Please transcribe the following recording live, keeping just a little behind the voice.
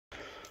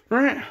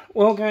Right,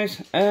 well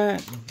guys,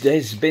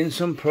 there's been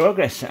some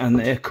progress,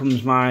 and here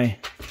comes my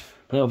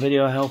little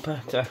video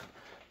helper to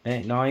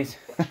make noise.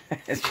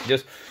 She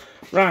does.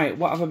 Right,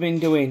 what have I been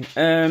doing?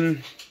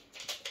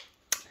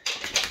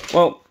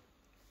 Well,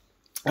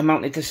 I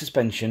mounted the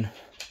suspension,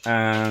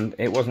 and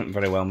it wasn't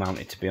very well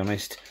mounted, to be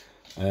honest.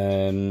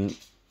 So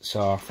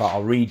I thought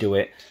I'll redo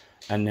it,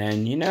 and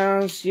then, you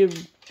know, as you're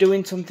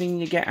doing something,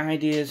 you get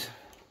ideas.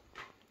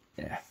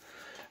 Yeah,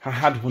 I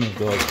had one of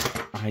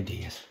those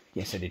ideas.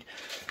 Yes, I did.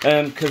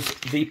 Because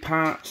the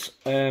parts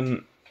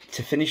to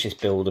finish this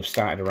build have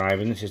started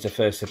arriving. This is the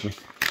first of my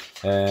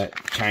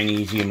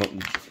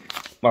Chinesium,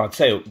 well, I'd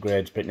say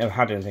upgrades, but it never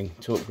had anything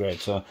to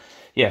upgrade. So,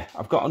 yeah,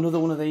 I've got another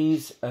one of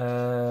these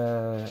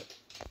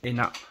in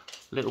that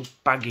little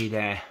baggie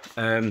there.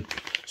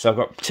 So I've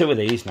got two of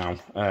these now.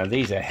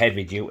 These are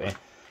heavy duty.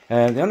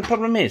 The only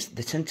problem is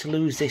they tend to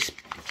lose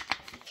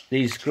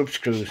these grub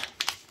screws.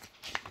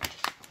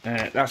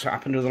 That's what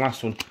happened with the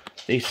last one.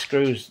 These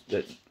screws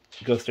that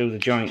go through the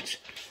joints,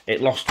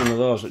 it lost one of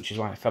those, which is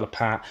why it fell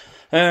apart.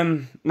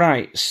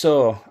 Right,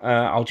 so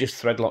I'll just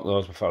thread lock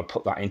those before I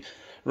put that in.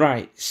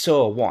 Right,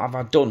 so what have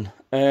I done?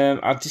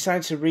 I've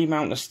decided to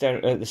remount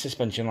the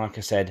suspension, like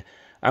I said,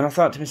 and I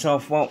thought to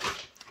myself, well,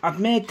 I've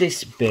made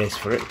this base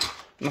for it,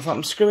 and I thought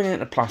I'm screwing it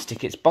into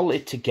plastic. It's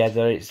bolted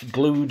together, it's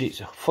glued,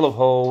 it's full of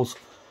holes.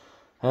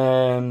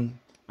 An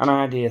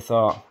idea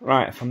thought,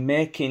 right, if I'm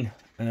making,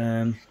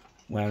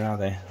 where are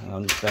they?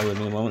 I'll just bear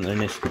with me a moment. They're in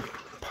this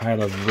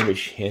pile of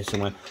rubbish here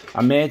somewhere.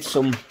 I made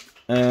some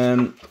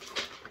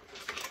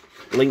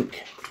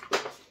link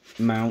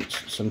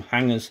mounts, some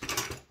hangers.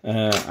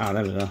 There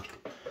we go.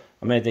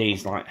 I made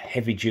these like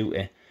heavy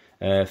duty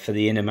for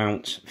the inner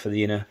mounts, for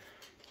the inner.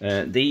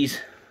 These,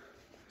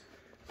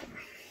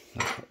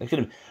 I'm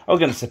going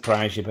to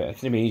surprise you, but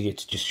it's going to be easier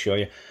to just show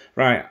you.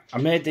 Right, I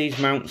made these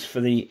mounts for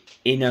the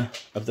inner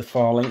of the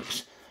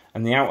forelinks,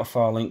 and the outer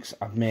forelinks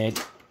I've made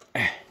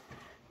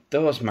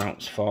those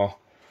mounts for.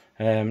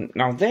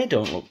 Now they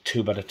don't look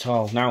too bad at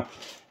all. Now,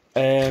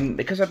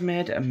 because I've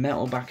made a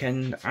metal back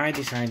end, I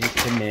decided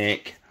to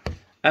make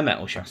a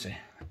metal chassis.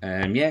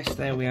 Yes,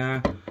 there we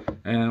are.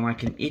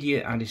 Like an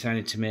idiot, I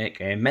decided to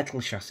make a metal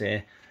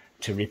chassis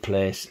to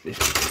replace this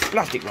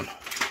plastic one.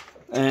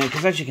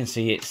 Because as you can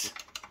see, it's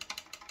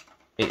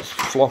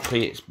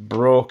floppy, it's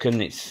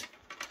broken, it's...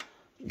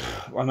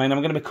 I mean, I'm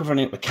going to be covering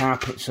it with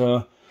carpet,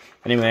 so...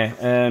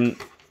 Anyway,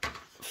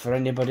 for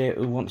anybody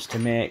who wants to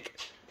make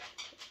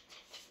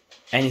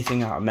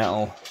anything out of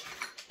metal,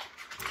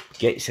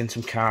 get yourself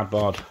some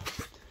cardboard,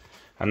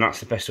 and that's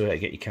the best way to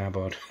get your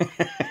cardboard.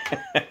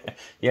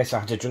 Yes, I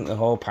had to drink the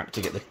whole pack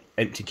to get the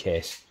empty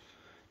case.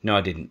 No,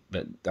 I didn't,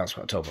 but that's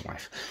what I told my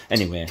wife.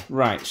 Anyway,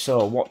 right,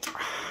 so what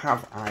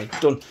have I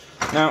done?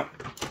 Now,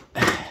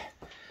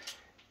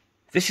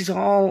 this is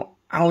all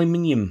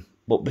aluminium,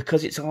 but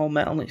because it's all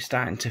metal, it's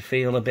starting to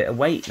feel a bit of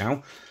weight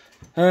now.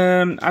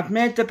 I've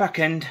made the back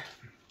end.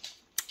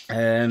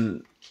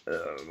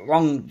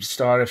 Long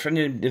story, for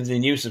any of the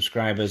new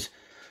subscribers,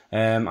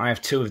 I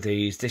have two of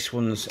these. This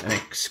one's an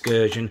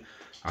Excursion.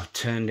 I've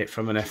turned it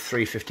from an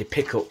F350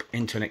 pickup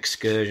into an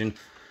Excursion.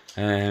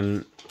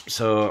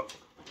 So,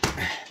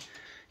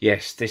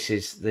 yes, this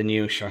is the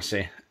new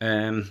chassis.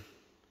 I'm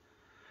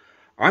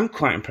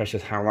quite impressed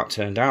with how that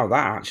turned out.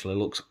 That actually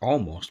looks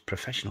almost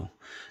professional.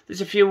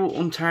 There's a few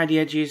untidy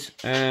edges,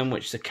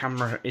 which the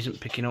camera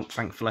isn't picking up,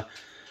 thankfully.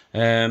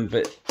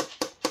 But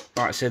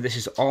like I said, this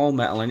is all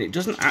metal, and it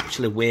doesn't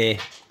actually weigh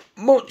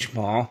much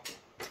more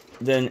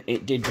than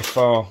it did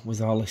before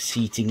with all the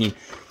seating in.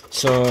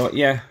 So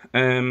yeah,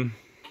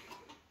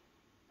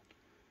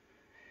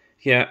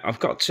 yeah, I've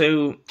got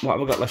to. What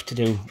have I got left to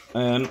do?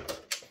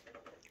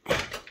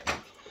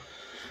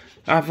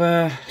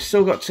 I've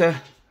still got to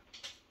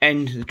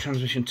end the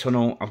transmission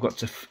tunnel. I've got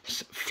to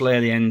flare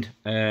the end.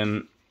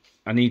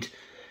 I need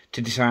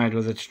to decide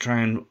whether to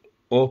try and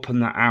open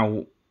that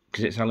out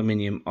because it's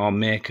aluminium, or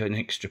make an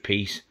extra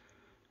piece,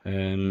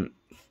 like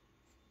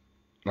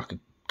a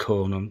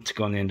cone on to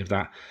go on the end of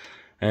that.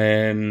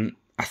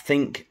 I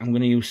think I'm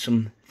going to use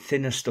some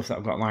thinner stuff that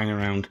I've got lying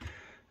around,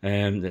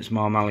 that's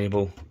more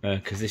malleable,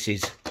 because this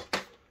is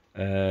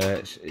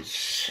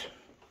it's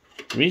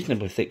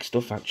reasonably thick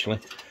stuff actually.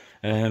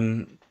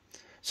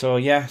 So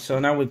yeah, so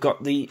now we've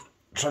got the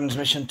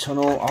transmission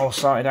tunnel all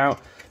sorted out,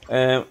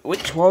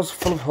 which was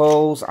full of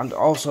holes and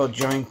also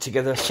joined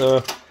together.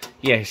 So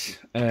yes,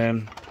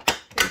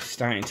 it's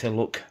starting to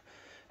look.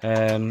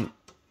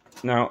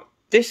 Now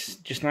this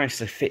just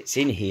nicely fits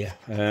in here,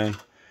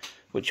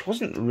 which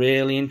wasn't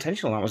really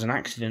intentional. That was an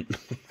accident.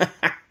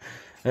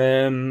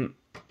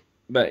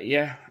 But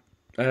yeah,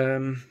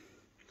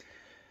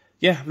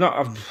 yeah.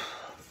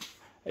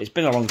 It's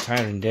been a long,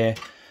 tiring day.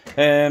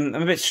 I'm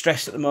a bit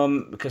stressed at the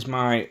moment because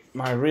my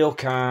real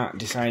car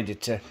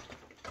decided to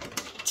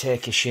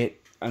take a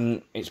shit,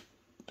 and the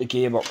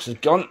gearbox is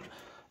gone.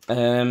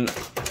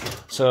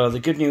 So the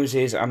good news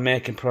is I'm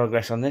making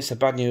progress on this. The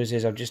bad news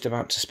is I'm just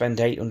about to spend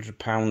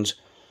 £800,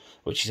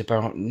 which is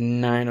about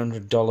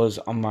 $900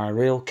 on my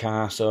real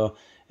car. So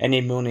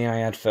any money I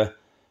had for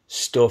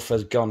stuff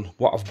has gone.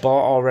 What I've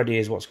bought already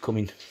is what's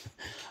coming.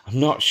 I'm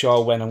not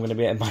sure when I'm going to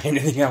be able to buy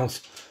anything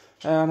else.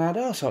 And I had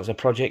all sorts of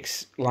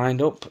projects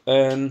lined up.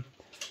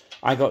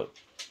 I got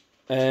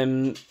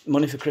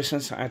money for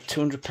Christmas. I had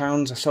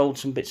 £200. I sold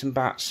some bits and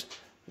bats,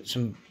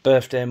 some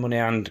birthday money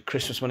and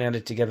Christmas money I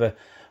did together.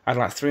 I had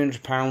like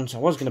 £300. I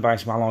was going to buy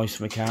some alloys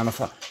for my car, and I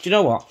thought, do you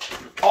know what?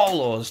 All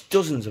those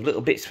dozens of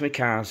little bits for my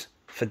cars,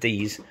 for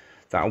these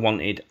that I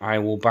wanted, I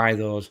will buy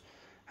those.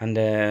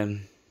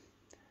 And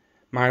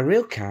my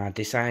real car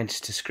decides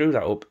to screw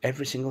that up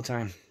every single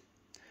time.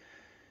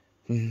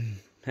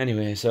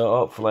 Anyway, so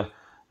hopefully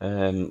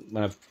when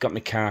I've got my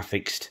car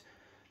fixed,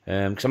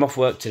 because I'm off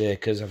work today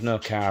because I've no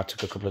car. I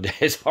took a couple of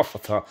days off. I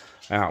thought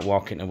I can't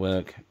walk into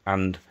work,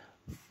 and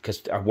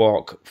because I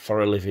walk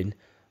for a living,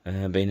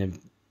 being a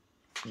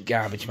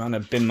garbage man, a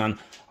bin man,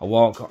 I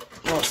walk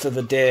most of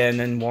the day and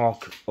then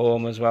walk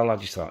home as well. I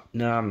just thought,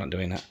 no, I'm not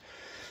doing that.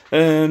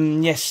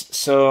 Yes,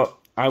 so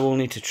I will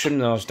need to trim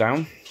those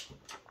down,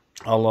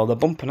 although the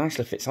bumper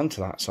nicely fits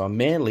onto that, so I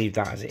may leave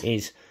that as it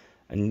is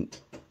and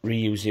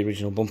reuse the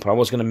original bumper. I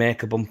was going to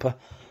make a bumper.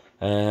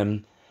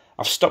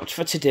 I've stopped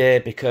for today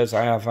because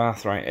I have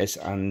arthritis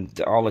and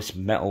all this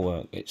metal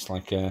work, it's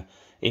like,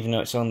 even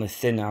though it's only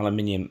thin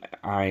aluminium,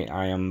 I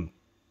am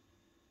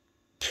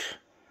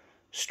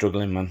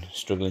struggling, man,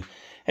 struggling.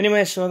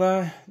 Anyway,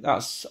 so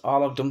that's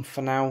all I've done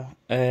for now.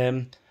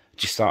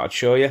 Just thought I'd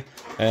show you.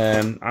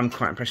 I'm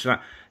quite impressed with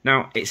that.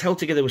 Now, it's held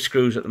together with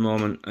screws at the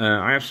moment.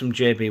 I have some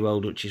JB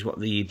Weld, which is what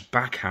the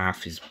back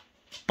half is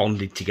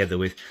bonded together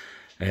with.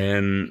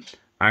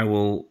 I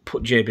will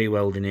put JB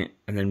Weld in it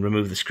and then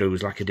remove the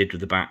screws like I did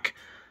with the back.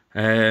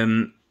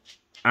 And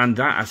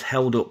that has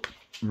held up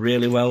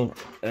really well.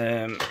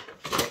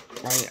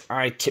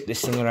 I tip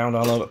this thing around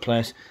all over the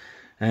place.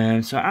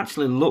 So it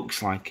actually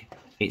looks like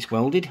it's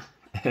welded.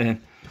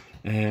 When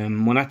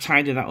I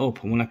tidy that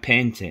up and when I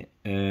paint it,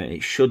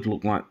 it should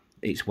look like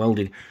it's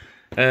welded.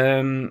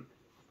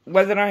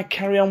 Whether I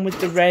carry on with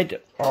the red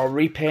or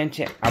repaint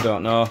it, I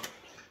don't know.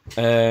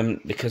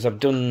 Because I've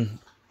done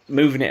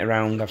moving it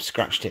around, I've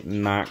scratched it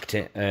and marked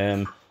it.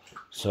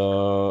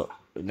 So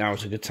now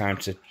it's a good time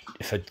to,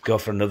 if I go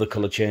for another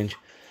colour change.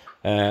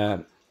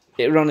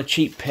 It ran a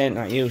cheap paint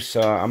I use,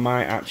 so I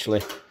might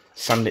actually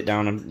sand it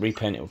down and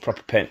repaint it with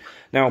proper paint.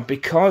 Now,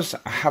 because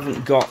I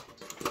haven't got,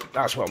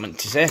 that's what I meant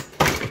to say,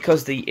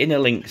 because the inner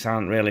links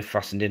aren't really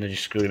fastened in, I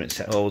just screwed them at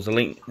set holes.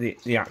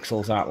 The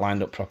axles aren't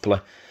lined up properly.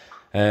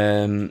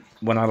 When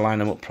I line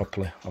them up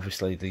properly,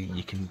 obviously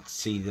you can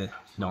see the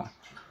knot,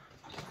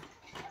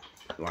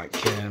 like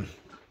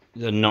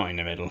the knot in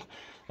the middle.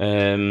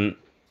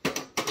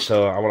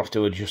 So I will have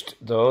to adjust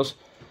those.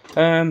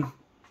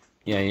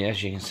 Yeah,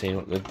 as you can see,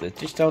 look, they're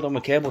just held on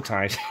with cable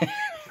ties.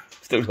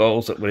 Still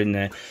holes that were in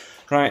there.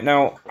 Right,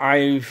 now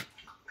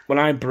when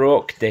I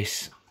broke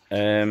this,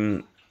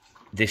 I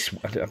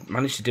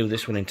managed to do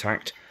this one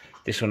intact.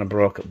 This one I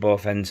broke at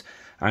both ends.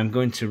 I'm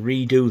going to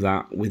redo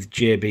that with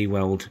JB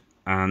Weld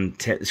and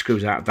take the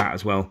screws out of that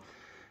as well.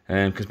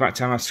 Because by the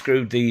time I've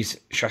screwed these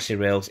chassis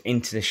rails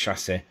into this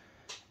chassis,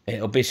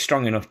 it'll be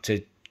strong enough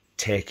to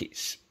take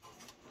its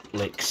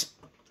licks.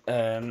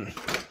 I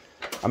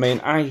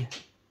mean,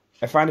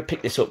 if I'd have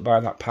picked this up by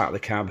that part of the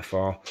car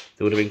before,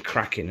 there would have been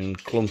cracking and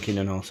clunking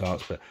and all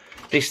sorts, but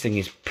this thing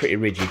is pretty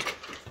rigid,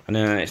 and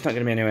it's not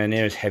going to be anywhere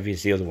near as heavy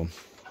as the other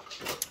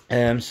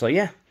one. So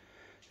yeah,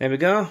 there we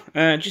go.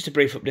 Just a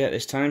brief update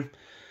this time.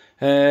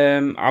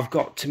 I've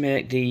got to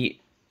make the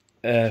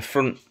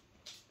front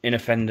inner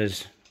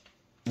fenders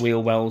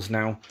wheel wells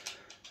now.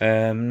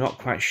 Not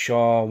quite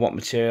sure what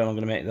material I'm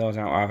going to make those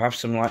out of. I have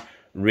some like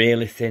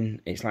really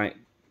thin, it's like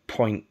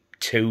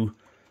 0.2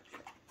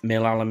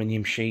 mil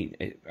aluminium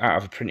sheet out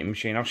of a printing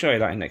machine. I'll show you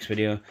that in the next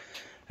video.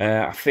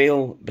 I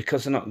feel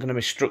because they're not going to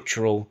be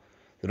structural,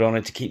 they're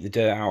only to keep the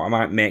dirt out, I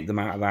might make them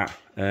out of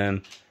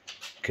that,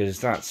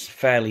 because that's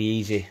fairly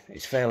easy.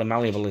 It's fairly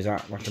malleable, is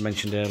that, like I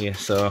mentioned earlier.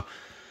 So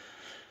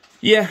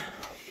yeah,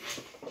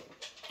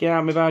 get out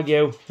of my bag,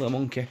 you little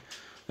monkey.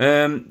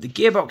 The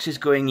gearbox is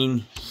going in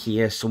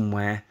here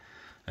somewhere.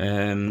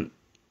 I've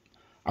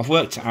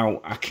worked it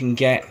out. I can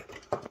get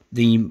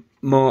the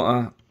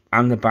motor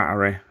and the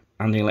battery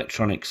and the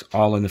electronics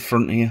all in the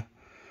front here.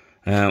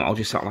 I'll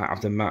just sort of like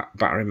have the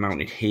battery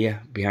mounted here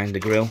behind the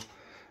grille.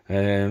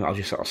 I'll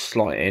just sort of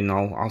slot it in.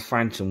 I'll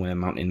find somewhere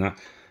mounting that.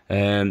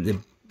 The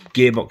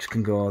gearbox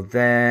can go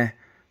there,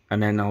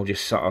 and then I'll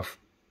just sort of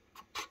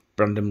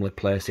randomly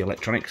place the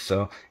electronics.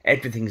 So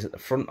everything's at the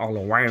front, all the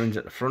wiring's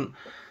at the front.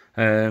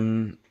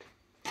 The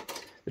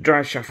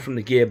drive shaft from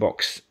the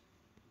gearbox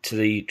to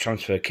the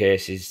transfer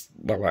case is,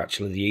 well,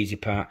 actually the easy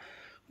part.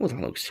 Oh, that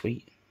looks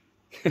sweet.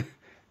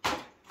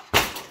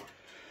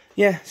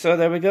 Yeah, so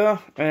there we go.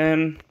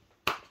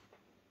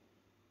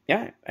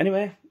 Yeah,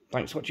 anyway,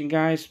 thanks for watching,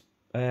 guys.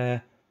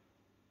 More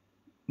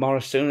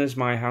as soon as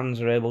my hands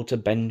are able to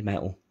bend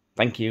metal.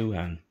 Thank you,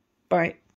 and bye.